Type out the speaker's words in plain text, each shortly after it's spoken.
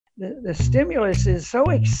the stimulus is so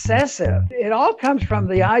excessive. It all comes from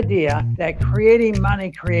the idea that creating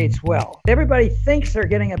money creates wealth. Everybody thinks they're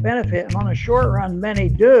getting a benefit, and on the short run, many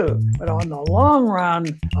do. But on the long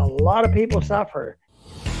run, a lot of people suffer.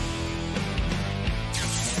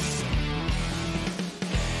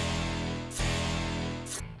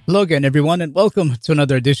 Hello again, everyone, and welcome to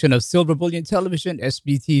another edition of Silver Bullion Television,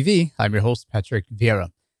 SBTV. I'm your host, Patrick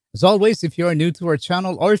Vieira. As always, if you are new to our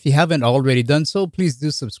channel or if you haven't already done so, please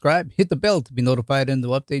do subscribe, hit the bell to be notified of new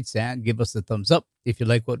updates, and give us a thumbs up if you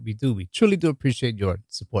like what we do. We truly do appreciate your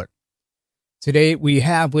support. Today, we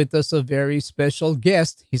have with us a very special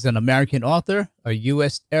guest. He's an American author, a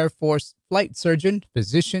U.S. Air Force flight surgeon,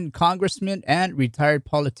 physician, congressman, and retired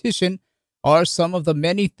politician are some of the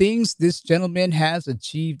many things this gentleman has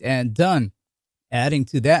achieved and done. Adding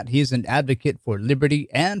to that, he is an advocate for liberty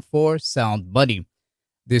and for sound money.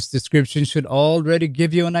 This description should already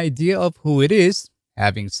give you an idea of who it is.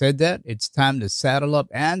 Having said that, it's time to saddle up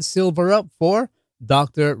and silver up for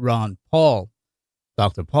Dr. Ron Paul.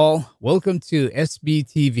 Dr. Paul, welcome to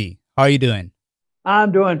SBTV. How are you doing?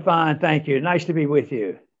 I'm doing fine, thank you. Nice to be with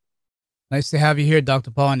you. Nice to have you here,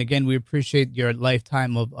 Dr. Paul. And again, we appreciate your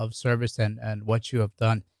lifetime of service and what you have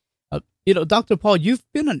done. Dr. Paul, you've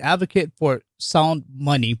been an advocate for sound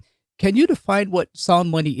money. Can you define what sound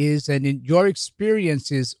money is? And in your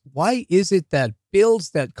experiences, why is it that bills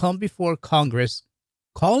that come before Congress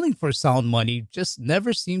calling for sound money just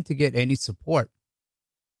never seem to get any support?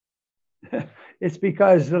 It's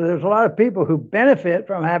because there's a lot of people who benefit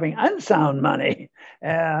from having unsound money.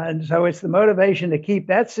 And so it's the motivation to keep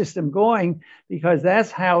that system going, because that's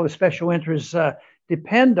how the special interests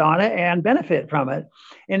depend on it and benefit from it.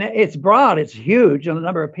 And it's broad, it's huge on the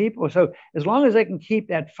number of people. So as long as they can keep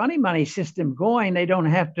that funny money system going, they don't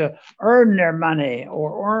have to earn their money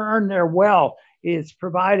or earn their wealth. It's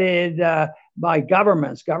provided by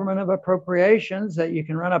government of appropriations, that you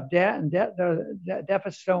can run up debt, and the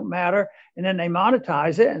deficits don't matter. And then they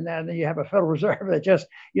monetize it. And then you have a Federal Reserve that just,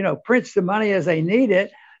 prints the money as they need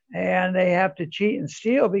it. And they have to cheat and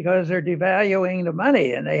steal because they're devaluing the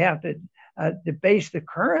money, and they have to debase the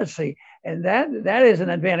currency. And that is an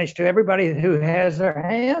advantage to everybody who has their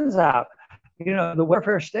hands out. The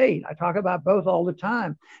welfare state, I talk about both all the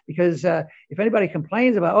time, because if anybody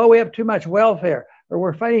complains about, we have too much welfare or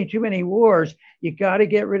we're fighting too many wars, you got to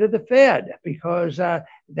get rid of the Fed, because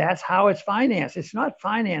that's how it's financed. It's not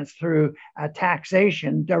financed through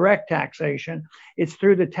taxation, direct taxation. It's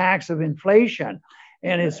through the tax of inflation.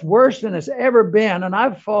 And it's worse than it's ever been. And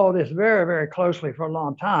I've followed this very, very closely for a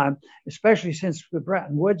long time, especially since the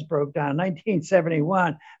Bretton Woods broke down in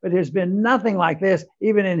 1971. But there's been nothing like this,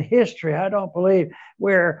 even in history, I don't believe,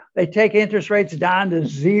 where they take interest rates down to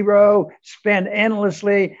zero, spend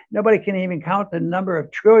endlessly. Nobody can even count the number of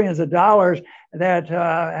trillions of dollars that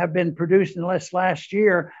have been produced in this last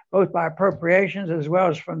year, both by appropriations as well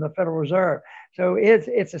as from the Federal Reserve. So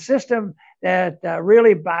it's a system that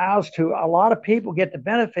really bows to a lot of people get the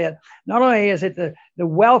benefit. Not only is it the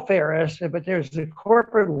welfareist, but there's the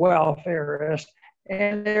corporate welfareist,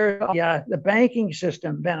 and there's the banking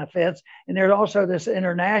system benefits, and there's also this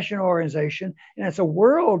international organization, and it's a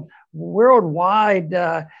worldwide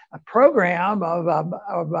program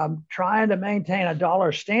of trying to maintain a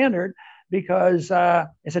dollar standard, because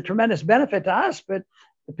it's a tremendous benefit to us, but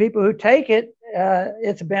the people who take it,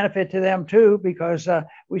 it's a benefit to them too, because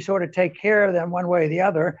we sort of take care of them one way or the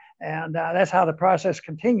other, and that's how the process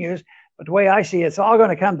continues. But the way I see it, it's all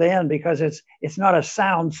going to come to end, because it's not a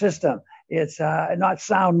sound system. It's not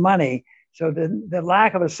sound money. So the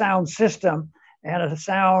lack of a sound system and a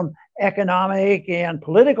sound economic and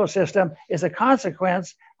political system is a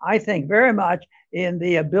consequence, I think, very much in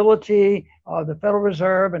the ability of the Federal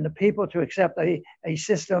Reserve and the people to accept a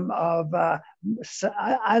system of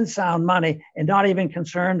unsound money, and not even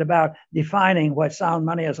concerned about defining what sound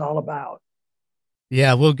money is all about.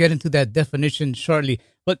 Yeah, we'll get into that definition shortly.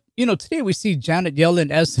 But, today we see Janet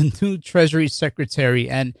Yellen as the new Treasury Secretary,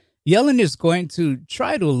 and Yellen is going to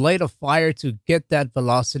try to light a fire to get that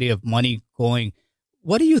velocity of money going.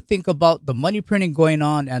 What do you think about the money printing going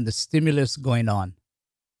on and the stimulus going on?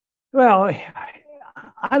 Well,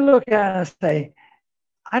 I look at it and say,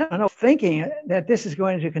 I don't know, thinking that this is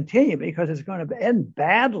going to continue, because it's going to end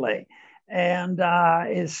badly, and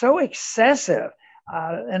it's so excessive.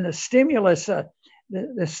 And the stimulus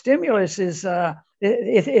is,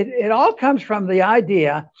 it all comes from the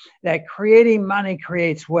idea that creating money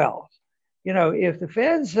creates wealth. If the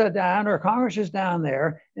Fed's down or Congress is down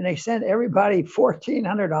there and they send everybody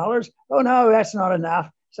 $1,400, no, that's not enough.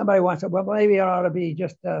 Somebody wants it. Well, maybe it ought to be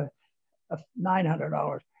just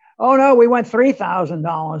 $900. Oh no, we want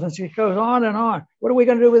 $3,000, and so it goes on and on. What are we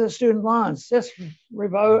going to do with the student loans? Just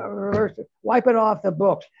reverse it, wipe it off the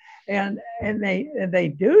books, and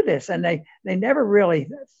they do this, and they never really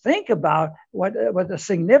think about what the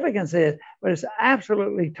significance is. But it's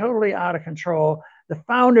absolutely totally out of control. The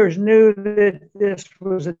founders knew that this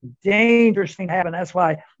was a dangerous thing to happen. That's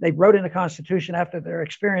why they wrote in the Constitution after their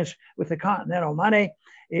experience with the continental money,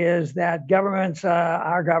 is that governments,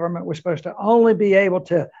 our government, was supposed to only be able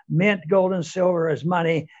to mint gold and silver as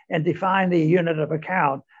money and define the unit of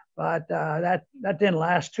account. But that didn't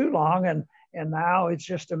last too long, and now it's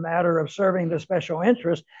just a matter of serving the special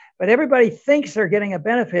interest. But everybody thinks they're getting a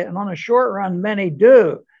benefit, and on the short run, many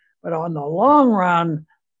do. But on the long run,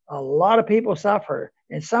 a lot of people suffer.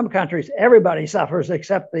 In some countries, everybody suffers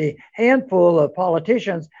except the handful of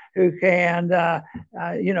politicians who can,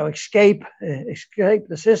 escape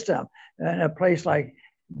the system. In a place like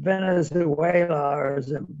Venezuela, or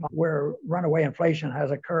where runaway inflation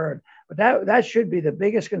has occurred, but that should be the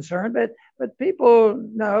biggest concern. But people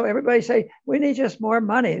know, everybody say we need just more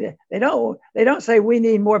money. They don't say we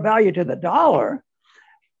need more value to the dollar.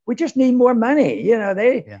 We just need more money.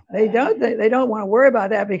 They don't want to worry about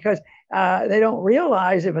that, because they don't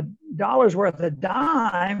realize if a dollar's worth a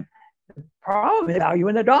dime, the problem is value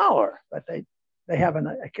in the dollar. But they haven't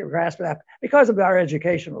grasped that because of our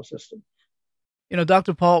educational system.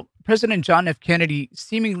 Dr. Paul, President John F. Kennedy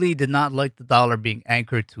seemingly did not like the dollar being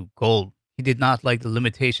anchored to gold. He did not like the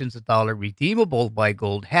limitations a dollar redeemable by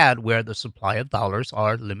gold had, where the supply of dollars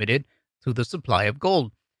are limited to the supply of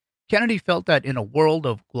gold. Kennedy felt that in a world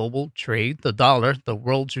of global trade, the dollar, the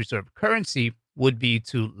world's reserve currency, would be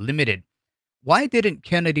too limited. Why didn't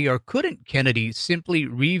Kennedy, or couldn't Kennedy, simply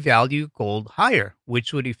revalue gold higher,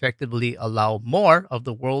 which would effectively allow more of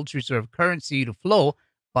the world's reserve currency to flow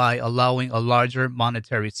by allowing a larger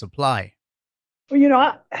monetary supply?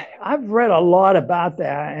 Well, I've read a lot about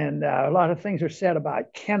that, and a lot of things are said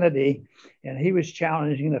about Kennedy, and he was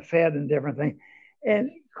challenging the Fed and different things.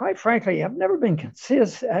 And quite frankly, I've never been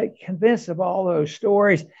convinced of all those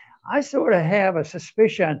stories. I sort of have a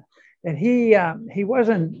suspicion that he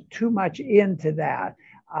wasn't too much into that.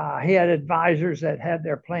 He had advisors that had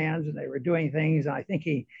their plans, and they were doing things. And I think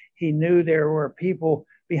he knew there were people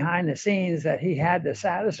behind the scenes that he had to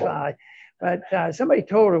satisfy. But somebody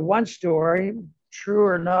told one story, true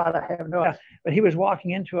or not, I have no idea. But he was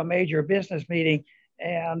walking into a major business meeting,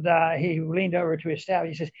 and he leaned over to his staff.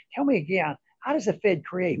 He says, "Tell me again, how does the Fed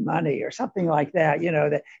create money?" or something like that.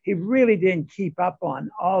 That he really didn't keep up on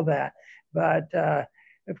all that. But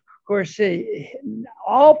of course,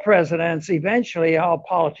 all presidents, eventually all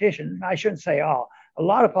politicians, I shouldn't say all, a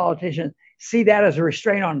lot of politicians see that as a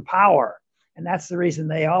restraint on power. And that's the reason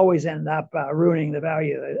they always end up ruining the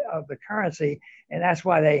value of the currency. And that's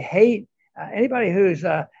why they hate anybody who's,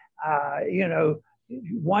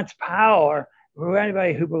 wants power, or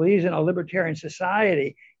anybody who believes in a libertarian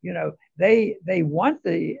society. They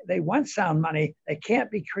want sound money that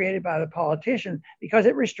can't be created by the politician, because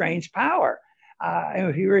it restrains power. And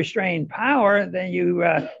if you restrain power, then you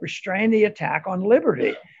restrain the attack on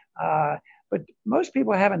liberty. But most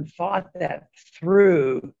people haven't thought that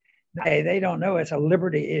through. They don't know it's a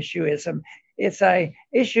liberty issue. It's a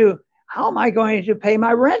issue. How am I going to pay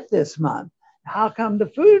my rent this month? How come the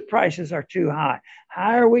food prices are too high?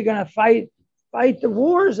 How are we going to fight the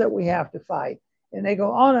wars that we have to fight? And they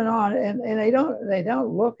go on, and they don't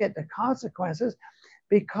look at the consequences,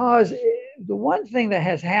 because the one thing that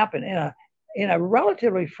has happened in a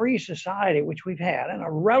relatively free society, which we've had, and a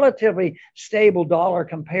relatively stable dollar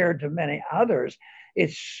compared to many others,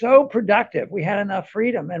 it's so productive. We had enough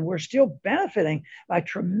freedom, and we're still benefiting by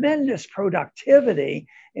tremendous productivity.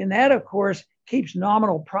 And that, of course, keeps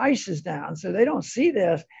nominal prices down. So they don't see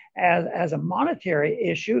this as a monetary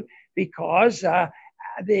issue, because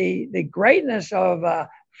the greatness of a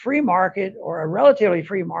free market, or a relatively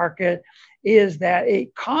free market, is that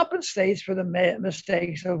it compensates for the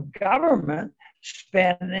mistakes of government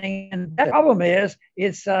spending. And the problem is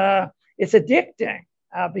it's addicting,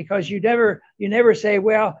 because you never say,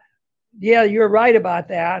 well, yeah, you're right about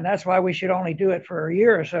that, and that's why we should only do it for a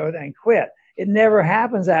year or so, then quit. It never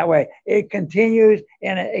happens that way. It continues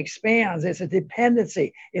and it expands. It's a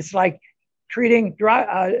dependency. It's like treating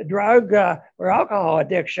drug or alcohol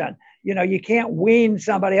addiction. You can't wean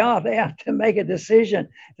somebody off. They have to make a decision.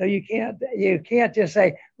 So you can't just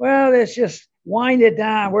say, well, let's just wind it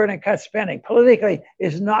down. We're going to cut spending. Politically,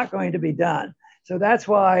 it's not going to be done. So that's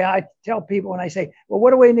why I tell people when I say, well,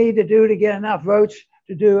 what do we need to do to get enough votes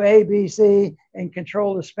to do A, B, C, and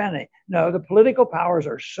control the spending? No, the political powers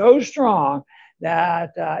are so strong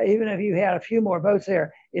that even if you had a few more votes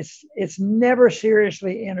there, it's never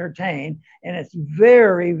seriously entertained, and it's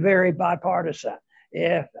very, very bipartisan.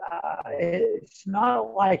 If it's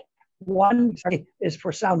not like one party is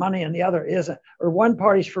for sound money and the other isn't, or one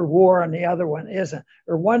party's for war and the other one isn't,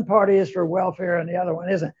 or one party is for welfare and the other one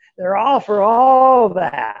isn't. They're all for all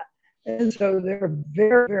that. And so they're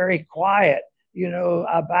very, very quiet,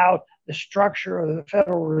 about the structure of the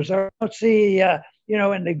Federal Reserve. I don't see,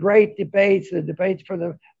 in the great debates, the debates for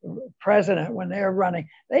the president when they're running,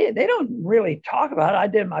 they don't really talk about it. I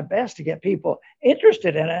did my best to get people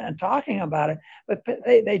interested in it and talking about it, but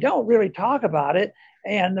they don't really talk about it.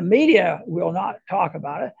 And the media will not talk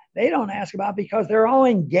about it. They don't ask about it because they're all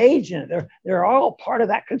engaged in it. They're all part of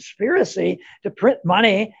that conspiracy to print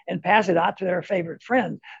money and pass it out to their favorite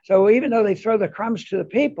friends. So even though they throw the crumbs to the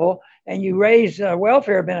people and you raise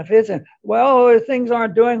welfare benefits and, things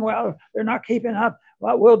aren't doing well, they're not keeping up,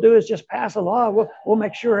 what we'll do is just pass a law. We'll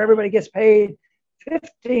make sure everybody gets paid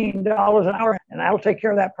 $15 an hour, and that'll take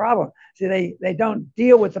care of that problem. See, they don't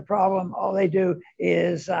deal with the problem. All they do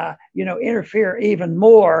is, interfere even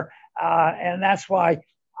more. And that's why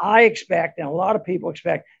I expect, and a lot of people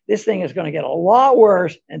expect, this thing is going to get a lot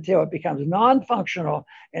worse until it becomes non-functional.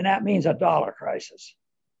 And that means a dollar crisis.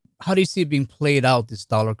 How do you see it being played out, this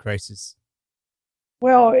dollar crisis?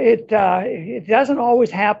 Well, it doesn't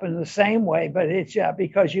always happen the same way, but it's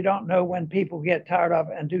because you don't know when people get tired of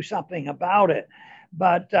it and do something about it.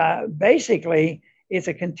 But basically, it's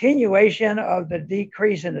a continuation of the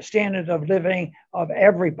decrease in the standard of living of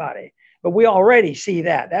everybody. But we already see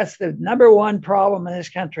that. That's the number one problem in this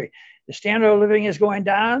country. The standard of living is going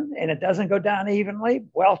down, and it doesn't go down evenly.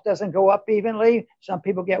 Wealth doesn't go up evenly. Some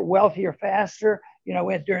people get wealthier faster,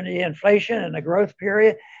 during the inflation and the growth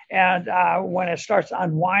period. And when it starts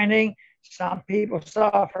unwinding, some people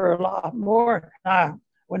suffer a lot more.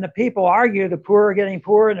 When the people argue the poor are getting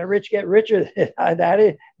poorer and the rich get richer,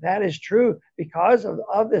 that is true because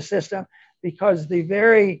of the system, because the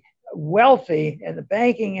very wealthy and the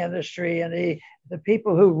banking industry and the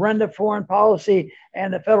people who run the foreign policy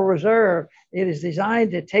and the Federal Reserve, it is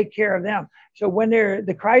designed to take care of them. So when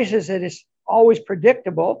the crisis, it is always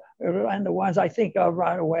predictable, and the ones I think of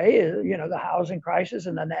right away is, the housing crisis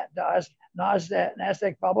and the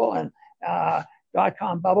NASDAQ bubble and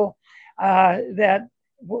 .com bubble, that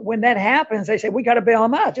when that happens, they say, we got to bail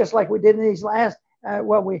them out, just like we did in these last,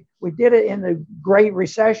 we did it in the Great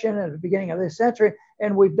Recession at the beginning of this century,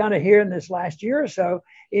 and we've done it here in this last year or so,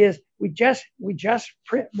 is we just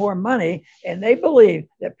print more money, and they believe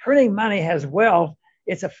that printing money has wealth.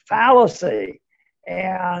 It's a fallacy.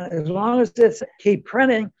 And as long as it's keep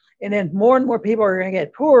printing, and then more and more people are going to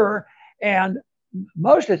get poorer, and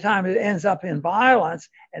most of the time it ends up in violence.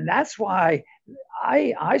 And that's why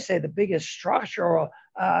I say the biggest structural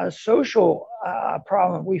social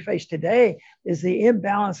problem we face today is the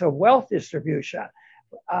imbalance of wealth distribution.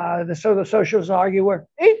 So the socialists argue we're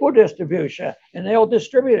equal distribution, and they'll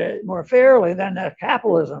distribute it more fairly than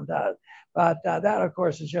capitalism does. But that, of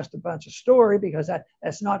course, is just a bunch of story, because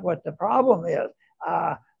that's not what the problem is.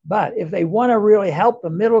 But if they want to really help the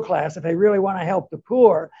middle class, if they really want to help the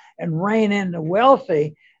poor and rein in the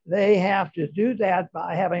wealthy, they have to do that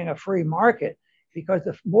by having a free market, because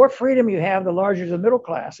the more freedom you have, the larger the middle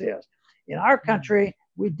class is. In our country,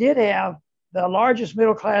 we did have the largest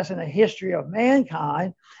middle class in the history of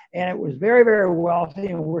mankind, and it was very, very wealthy,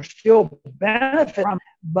 and we're still benefiting from it,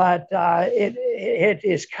 but it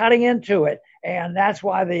is cutting into it, and that's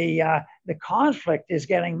why the conflict is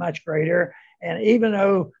getting much greater. And even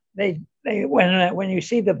though when you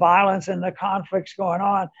see the violence and the conflicts going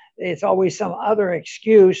on, it's always some other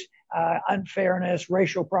excuse, unfairness,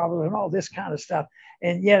 racial problems, and all this kind of stuff.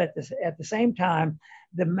 And yet at the same time,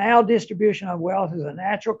 the maldistribution of wealth is a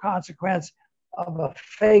natural consequence of a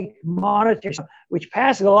fake monetary system, which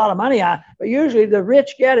passes a lot of money out, but usually the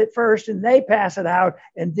rich get it first and they pass it out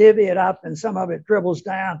and divvy it up, and some of it dribbles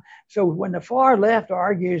down. So when the far left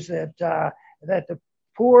argues that the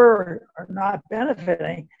poor are not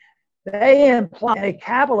benefiting, they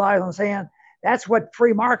capitalize on saying that's what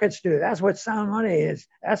free markets do. That's what sound money is.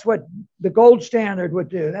 That's what the gold standard would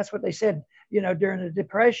do. That's what they said, during the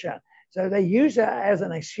Depression. So they use that as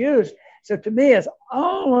an excuse. So to me, it's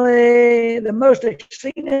only the most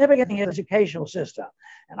significant thing is the educational system.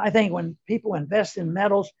 And I think when people invest in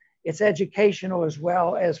metals, it's educational as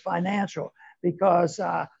well as financial, because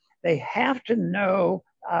they have to know,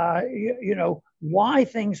 why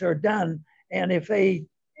things are done. And if they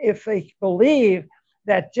believe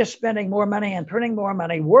that just spending more money and printing more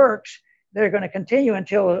money works, they're going to continue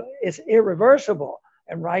until it's irreversible.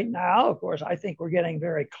 And right now, of course, I think we're getting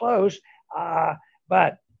very close.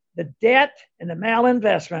 But the debt and the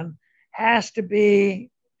malinvestment has to be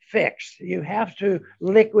fixed. You have to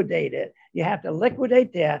liquidate it. You have to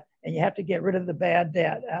liquidate debt, and you have to get rid of the bad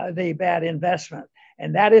debt, the bad investment.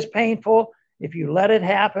 And that is painful. If you let it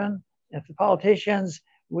happen, if the politicians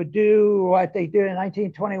would do what they did in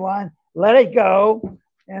 1921, let it go,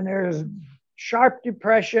 and there's sharp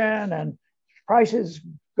depression and prices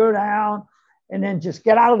go down, and then just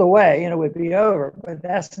get out of the way and it would be over. But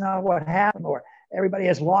that's not what happened. Or everybody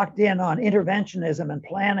is locked in on interventionism and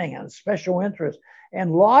planning and special interest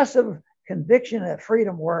and loss of conviction that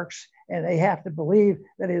freedom works. And they have to believe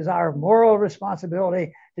that it is our moral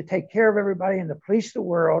responsibility to take care of everybody and to police the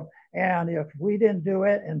world. And if we didn't do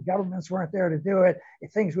it and governments weren't there to do it,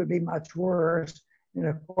 things would be much worse. And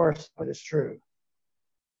of course, it is true.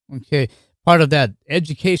 Okay. Part of that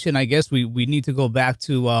education, I guess we need to go back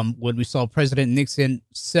to when we saw President Nixon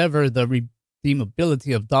sever the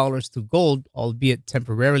redeemability of dollars to gold, albeit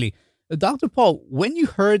temporarily. Dr. Paul, when you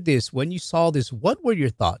heard this, when you saw this, what were your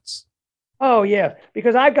thoughts? Oh, yeah,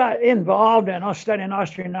 because I got involved in studying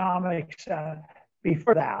Austrionomics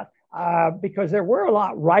before that, because there were a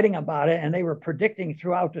lot writing about it, and they were predicting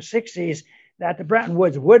throughout the 60s that the Bretton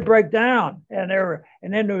Woods would break down, and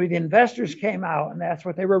then the investors came out, and that's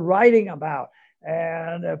what they were writing about.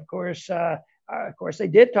 And of course, they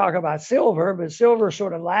did talk about silver, but silver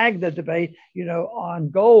sort of lagged the debate,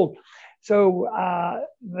 on gold. So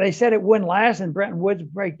they said it wouldn't last, and Bretton Woods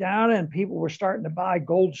break down, and people were starting to buy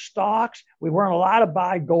gold stocks. We weren't allowed to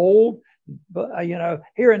buy gold. But,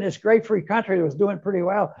 here in this great free country that was doing pretty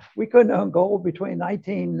well, we couldn't own gold between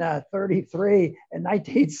 1933 and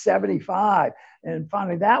 1975. And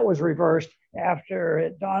finally, that was reversed after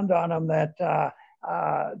it dawned on them that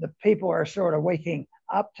the people are sort of waking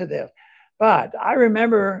up to this. But I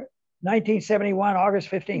remember 1971, August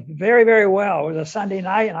 15th, very, very well. It was a Sunday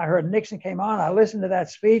night, and I heard Nixon came on. I listened to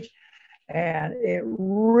that speech, and it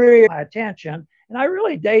really got my attention. And I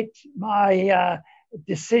really date my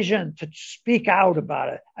decision to speak out about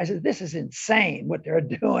it. I said, this is insane what they're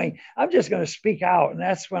doing. I'm just going to speak out. And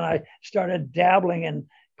that's when I started dabbling in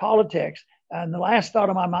politics. And the last thought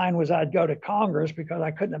of my mind was I'd go to Congress, because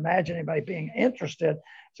I couldn't imagine anybody being interested.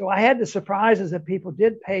 So I had the surprises that people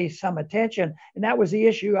did pay some attention. And that was the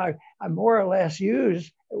issue I more or less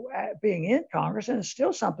used being in Congress. And it's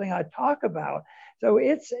still something I talk about. So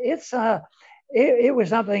it was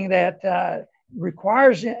something that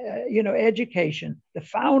requires education. The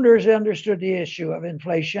founders understood the issue of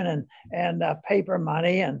inflation and paper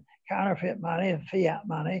money and counterfeit money and fiat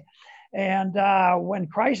money. And when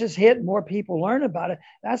crisis hit, more people learn about it.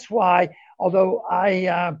 That's why, although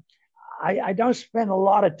I don't spend a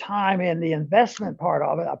lot of time in the investment part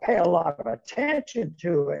of it, I pay a lot of attention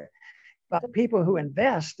to it. But the people who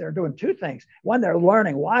invest, they're doing two things. One, they're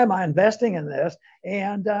learning, why am I investing in this?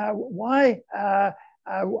 And why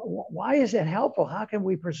is it helpful? How can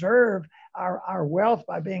we preserve our wealth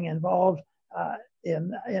by being involved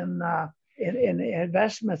in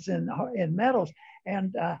investments in metals?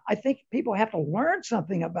 And I think people have to learn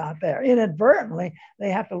something about that. Inadvertently,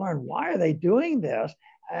 they have to learn, why are they doing this?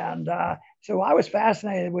 And so I was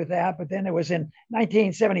fascinated with that. But then it was in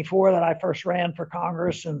 1974 that I first ran for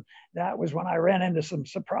Congress. And that was when I ran into some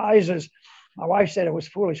surprises. My wife said it was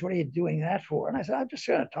foolish. What are you doing that for? And I said, I'm just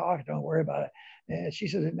going to talk. Don't worry about it. And she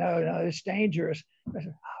said, no, it's dangerous. I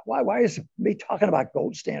said, why is me talking about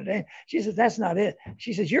gold standard? She says, that's not it.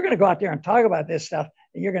 She says, you're going to go out there and talk about this stuff,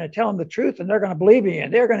 and you're going to tell them the truth, and they're going to believe you,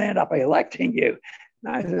 and they're going to end up electing you.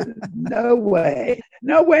 And I said, no way,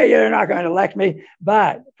 you're not going to elect me.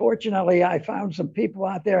 But fortunately, I found some people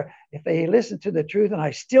out there, if they listen to the truth, and I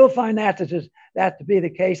still find that to be the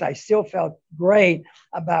case. I still felt great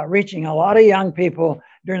about reaching a lot of young people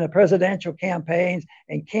during the presidential campaigns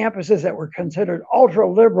and campuses that were considered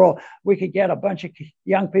ultra liberal. We could get a bunch of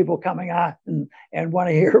young people coming out and want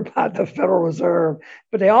to hear about the Federal Reserve,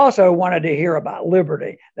 but they also wanted to hear about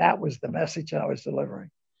liberty. That was the message I was delivering.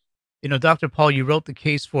 Dr. Paul, you wrote The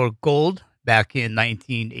Case for Gold back in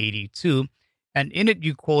 1982, and in it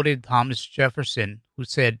you quoted Thomas Jefferson, who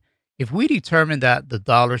said, "If we determine that the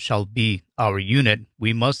dollar shall be our unit,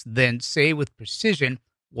 we must then say with precision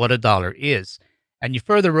what a dollar is." And you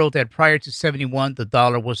further wrote that prior to 71, the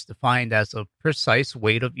dollar was defined as a precise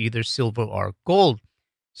weight of either silver or gold.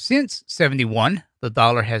 Since 71, the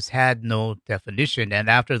dollar has had no definition, and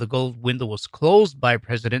after the gold window was closed by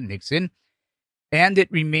President Nixon, and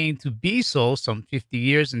it remained to be so some 50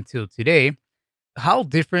 years until today, how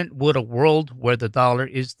different would a world where the dollar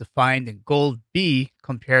is defined in gold be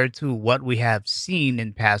compared to what we have seen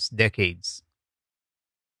in past decades?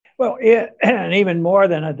 Well, and even more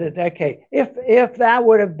than a decade. If that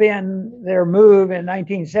would have been their move in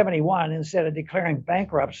 1971, instead of declaring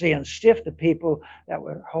bankruptcy and stiff the people that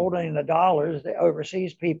were holding the dollars, the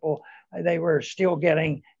overseas people, they were still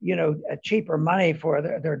getting, a cheaper money for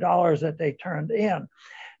their dollars that they turned in.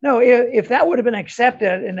 No, if that would have been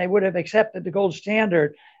accepted, and they would have accepted the gold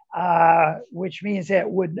standard, which means it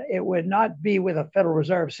would not be with a Federal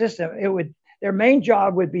Reserve system. Their main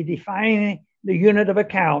job would be defining the unit of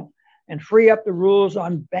account and free up the rules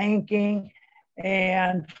on banking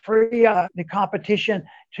and free up the competition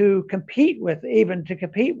to compete with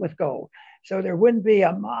gold. So there wouldn't be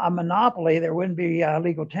a monopoly. There wouldn't be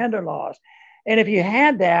legal tender laws. And if you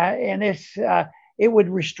had that, and it would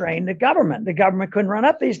restrain the government. The government couldn't run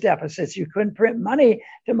up these deficits. You couldn't print money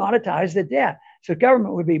to monetize the debt. So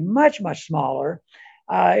government would be much, much smaller.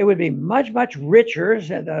 It would be much, much richer.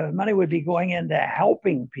 So the money would be going into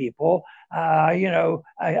helping people,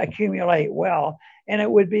 accumulate wealth. And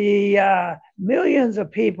it would be millions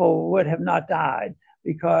of people would have not died,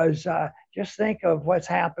 because just think of what's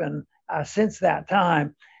happened since that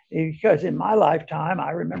time. Because in my lifetime,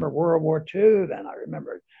 I remember World War II, then I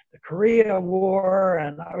remember the Korea War,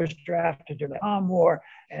 and I was drafted during the Vietnam War,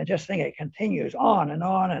 and just think it continues on, and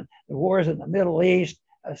the wars in the Middle East.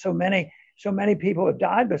 So many people have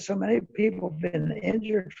died, but so many people have been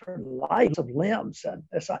injured for life of limbs, and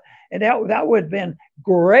that would have been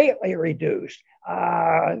greatly reduced.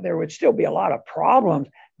 There would still be a lot of problems,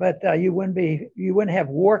 but you wouldn't have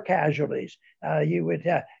war casualties. You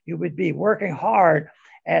would be working hard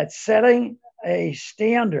at setting a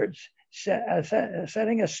standard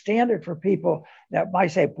for people that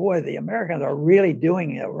might say, boy, the Americans are really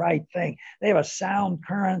doing the right thing. They have a sound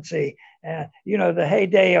currency. The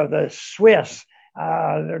heyday of the Swiss,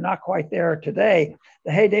 they're not quite there today.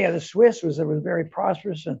 The heyday of the Swiss was very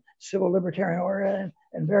prosperous and civil libertarian oriented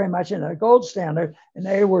and very much in a gold standard. And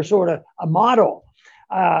they were sort of a model.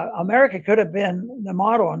 America could have been the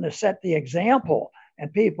model and to set the example.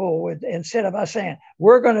 And people would, instead of us saying,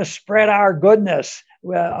 we're going to spread our goodness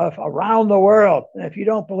around the world, and if you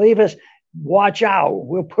don't believe us, watch out.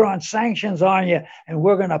 We'll put on sanctions on you, and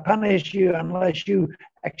we're going to punish you unless you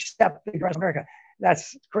accept the rest of America.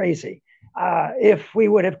 That's crazy. If we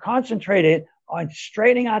would have concentrated on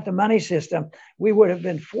straightening out the money system, we would have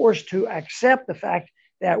been forced to accept the fact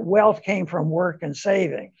that wealth came from work and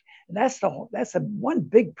savings. And that's the one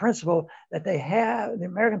big principle that the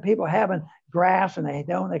American people haven't grasped, and they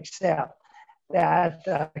don't accept, that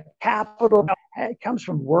capital comes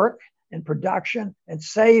from work and production and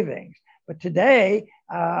savings. But today,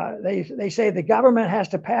 they say the government has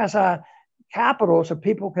to pass out capital so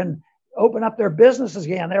people can open up their businesses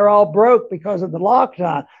again. They're all broke because of the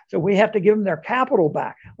lockdown, so we have to give them their capital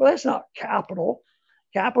back. Well, that's not capital.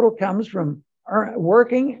 Capital comes from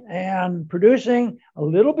working and producing a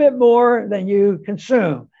little bit more than you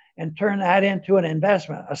consume, and turn that into an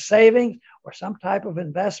investment, a savings or some type of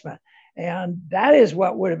investment. And that is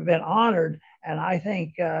what would have been honored. And I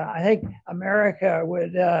think America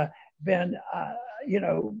would been,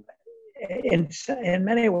 in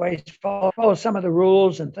many ways follow some of the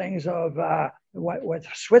rules and things of what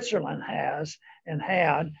Switzerland has and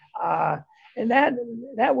had. And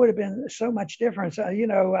that would have been so much difference.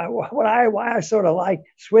 Why I sort of like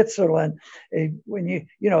Switzerland, when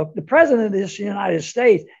the president of this United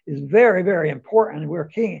States is very, very important. We're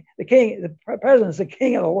king. The president's the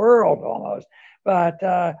king of the world almost. But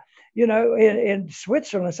in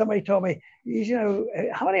Switzerland, somebody told me,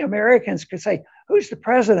 how many Americans could say, who's the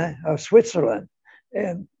president of Switzerland?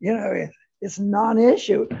 And it's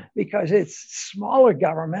non-issue, because it's smaller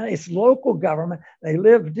government, it's local government. They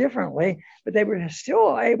live differently, but they were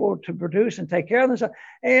still able to produce and take care of themselves.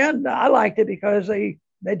 And I liked it because they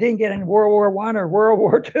didn't get in World War I or World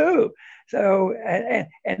War II. So,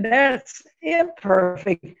 and that's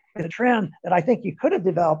imperfect, the trend that I think you could have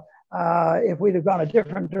developed if we'd have gone a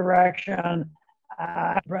different direction.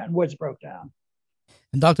 Bretton Woods broke down.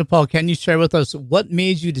 And Dr. Paul, can you share with us what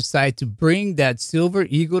made you decide to bring that Silver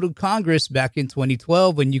Eagle to Congress back in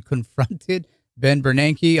 2012 when you confronted Ben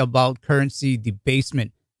Bernanke about currency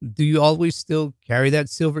debasement? Do you always still carry that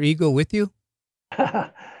Silver Eagle with you?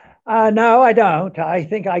 No, I don't. I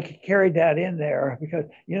think I carried that in there because,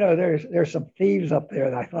 there's some thieves up there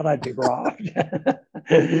that I thought I'd be robbed.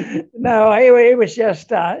 No, it was just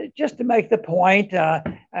to make the point.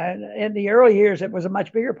 And in the early years, it was a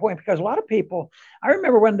much bigger point because a lot of people, I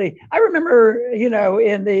remember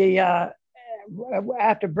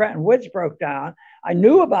after Bretton Woods broke down, I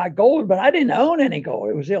knew about gold, but I didn't own any gold.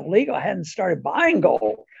 It was illegal. I hadn't started buying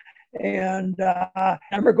gold. And I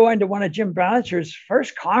remember going to one of Jim Blanchard's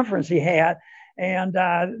first conference he had, and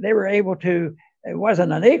they were able to. It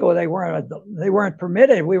wasn't illegal. They weren't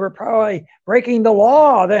permitted. We were probably breaking the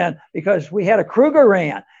law then because we had a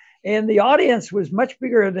Krugerrand. And the audience was much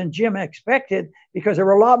bigger than Jim expected because there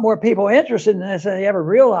were a lot more people interested in this than he ever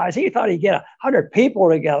realized. He thought he'd get 100 people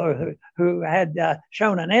together who had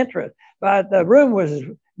shown an interest. But the room was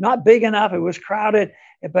not big enough. It was crowded.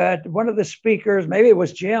 But one of the speakers, maybe it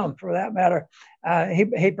was Jim for that matter,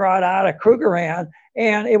 he brought out a Krugerrand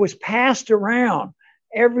and it was passed around.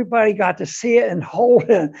 Everybody got to see it and hold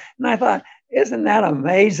it. And I thought, isn't that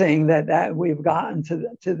amazing that we've gotten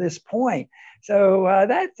to this point? So I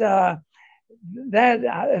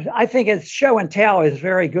think it's show and tell is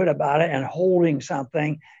very good about it and holding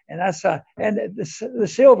something. And that's and the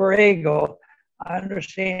Silver Eagle, I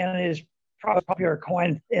understand, is probably a popular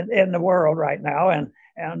coin in the world right now.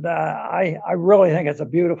 And I really think it's a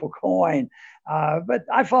beautiful coin. But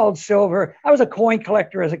I followed silver. I was a coin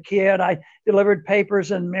collector as a kid. I delivered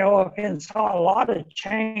papers and milk and saw a lot of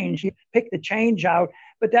change. You pick the change out,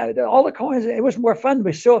 but all the coins, it was more fun.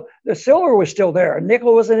 The silver was still there. A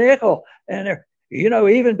nickel was a nickel. And,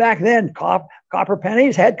 even back then, copper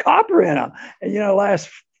pennies had copper in them. And, last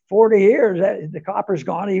 40 years, the copper's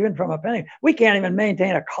gone even from a penny. We can't even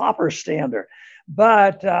maintain a copper standard.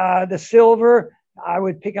 But the silver, I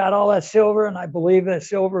would pick out all that silver, and I believe that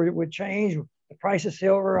silver would change. The price of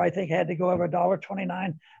silver, I think, had to go over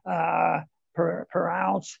 $1.29 per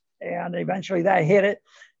ounce, and eventually that hit it.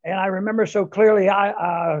 And I remember so clearly,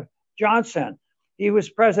 Johnson, he was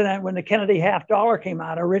president when the Kennedy half dollar came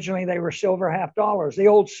out. Originally, they were silver half dollars, the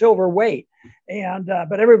old silver weight, and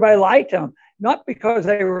but everybody liked them, not because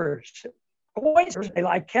they were coins, they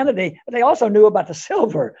liked Kennedy, but they also knew about the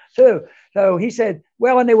silver too. So he said,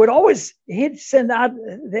 well, and he'd send out,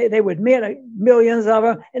 they would mint millions of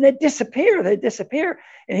them and they'd disappear.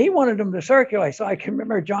 And he wanted them to circulate. So I can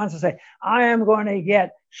remember Johnson say, I am going to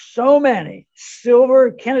get so many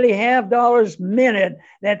silver Kennedy half dollars minted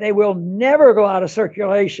that they will never go out of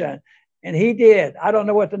circulation. And he did. I don't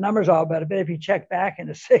know what the numbers are, but I bet if you check back in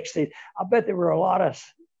the 60s, I'll bet there were a lot of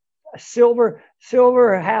silver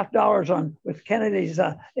half dollars with Kennedy's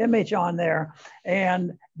image on there,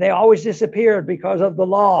 and they always disappeared because of the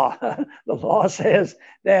law. The law says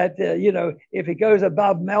that if it goes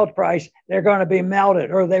above melt price, they're going to be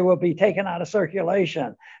melted or they will be taken out of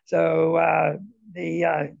circulation. So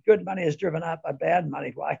the good money is driven up by bad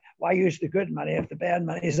money. Why use the good money if the bad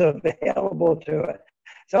money is available to it?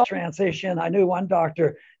 So transition. I knew one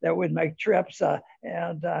doctor that would make trips,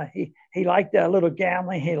 and he liked a little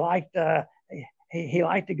gambling. He liked to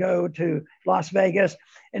go to Las Vegas,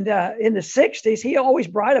 and in the '60s, he always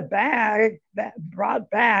brought back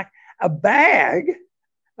a bag,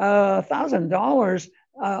 $1,000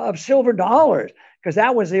 of silver dollars, because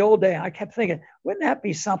that was the old day. I kept thinking, wouldn't that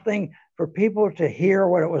be something for people to hear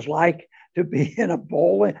what it was like to be in a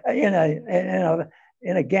bowling in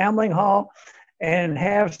a gambling hall? And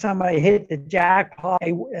have somebody hit the jackpot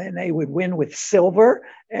and they would win with silver.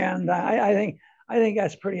 And I think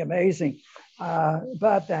that's pretty amazing.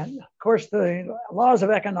 But then, of course, the laws of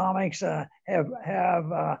economics have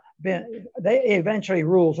been, they eventually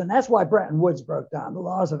rules. And that's why Bretton Woods broke down, the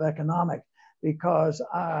laws of economics, because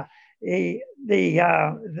the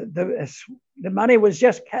money was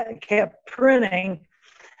just kept printing.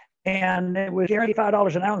 And it was guaranteed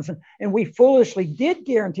 $5 an ounce. And we foolishly did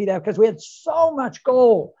guarantee that because we had so much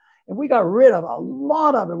gold. And we got rid of a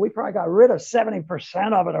lot of it. We probably got rid of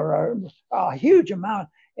 70% of it, or a huge amount.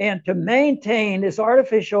 And to maintain this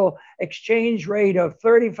artificial exchange rate of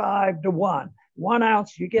 35 to 1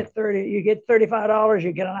 ounce, you get $35,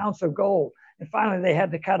 you get an ounce of gold. And finally, they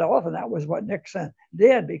had to cut it off. And that was what Nixon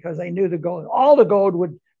did, because they knew all the gold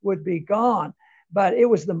would be gone. But it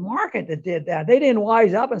was the market that did that. They didn't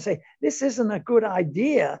wise up and say, this isn't a good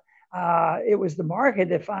idea. It was the market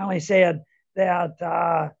that finally said that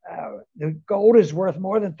the gold is worth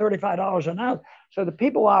more than $35 an ounce. So the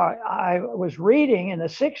people I was reading in the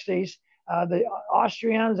 60s, the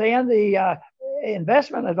Austrians and the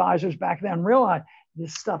investment advisors back then realized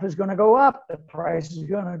this stuff is going to go up. The price is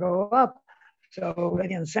going to go up. So the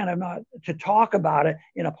incentive not to talk about it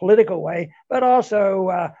in a political way, but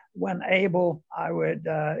also when able, I would,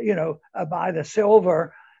 buy the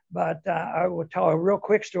silver. But I will tell a real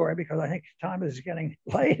quick story because I think time is getting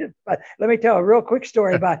late. But let me tell a real quick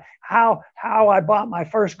story about how I bought my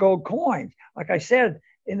first gold coin. Like I said,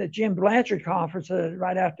 in the Jim Blanchard conference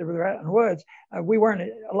right after Bretton Woods, we weren't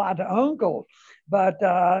allowed to own gold. But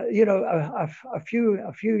a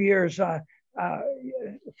few years.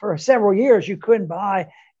 For several years, you couldn't buy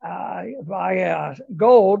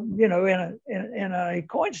gold, in a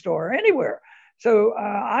coin store or anywhere. So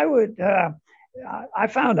I would I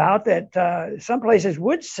found out that some places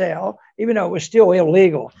would sell, even though it was still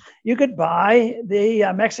illegal. You could buy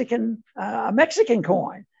the Mexican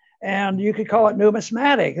coin, and you could call it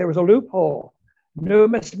numismatic. There was a loophole.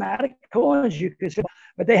 Numismatic coins you could sell,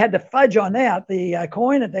 but they had to fudge on that. The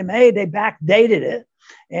coin that they made, they backdated it,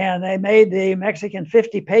 and they made the Mexican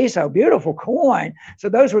 50 peso, beautiful coin. So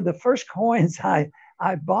those were the first coins I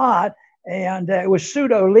bought. And it was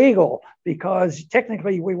pseudo legal because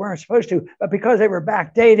technically we weren't supposed to, but because they were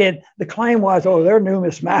backdated, the claim was, oh, they're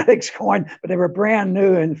numismatics coin, but they were brand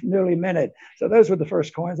new and newly minted. So those were the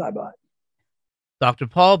first coins I bought. Dr.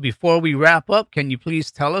 Paul, before we wrap up, can you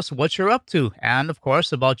please tell us what you're up to? And of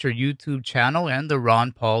course, about your YouTube channel and the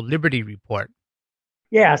Ron Paul Liberty Report.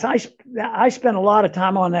 Yes, I spend a lot of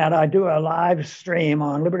time on that. I do a live stream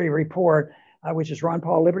on Liberty Report, which is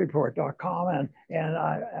ronpaullibertyreport.com,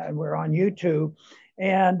 and we're on YouTube.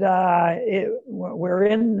 And we're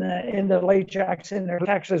in the Lake Jackson,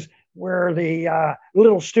 Texas, where the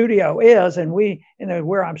little studio is, and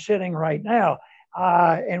where I'm sitting right now.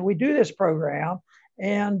 And we do this program,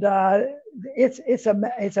 and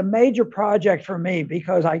it's a major project for me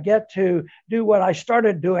because I get to do what I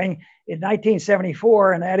started doing in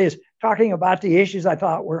 1974, and that is talking about the issues I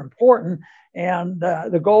thought were important. And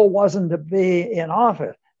the goal wasn't to be in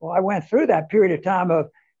office. Well, I went through that period of time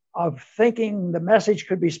of thinking the message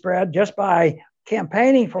could be spread just by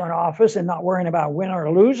campaigning for an office and not worrying about winning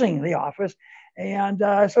or losing the office. And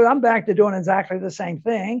so I'm back to doing exactly the same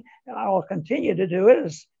thing, and I will continue to do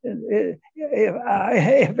it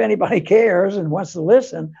if anybody cares and wants to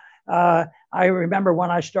listen. I remember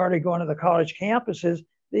when I started going to the college campuses,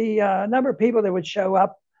 the number of people that would show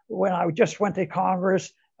up when I just went to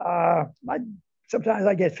Congress. Sometimes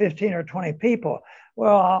I get 15 or 20 people.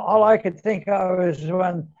 Well, all I could think of is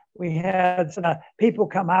when we had some people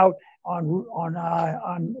come out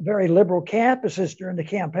on very liberal campuses during the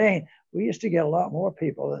campaign. We used to get a lot more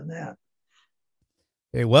people than that.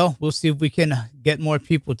 Okay, well, we'll see if we can get more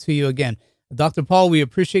people to you again. Dr. Paul, we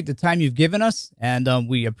appreciate the time you've given us, and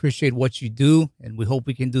we appreciate what you do, and we hope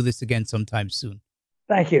we can do this again sometime soon.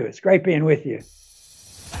 Thank you. It's great being with you.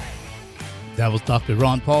 That was Dr.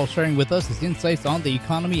 Ron Paul sharing with us his insights on the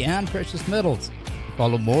economy and precious metals. To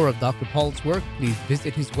follow more of Dr. Paul's work, please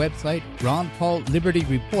visit his website,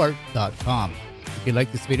 ronpaullibertyreport.com. If you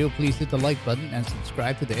like this video, please hit the like button and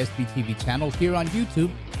subscribe to the SBTV channel here on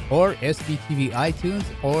YouTube or SBTV iTunes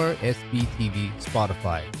or SBTV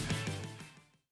Spotify.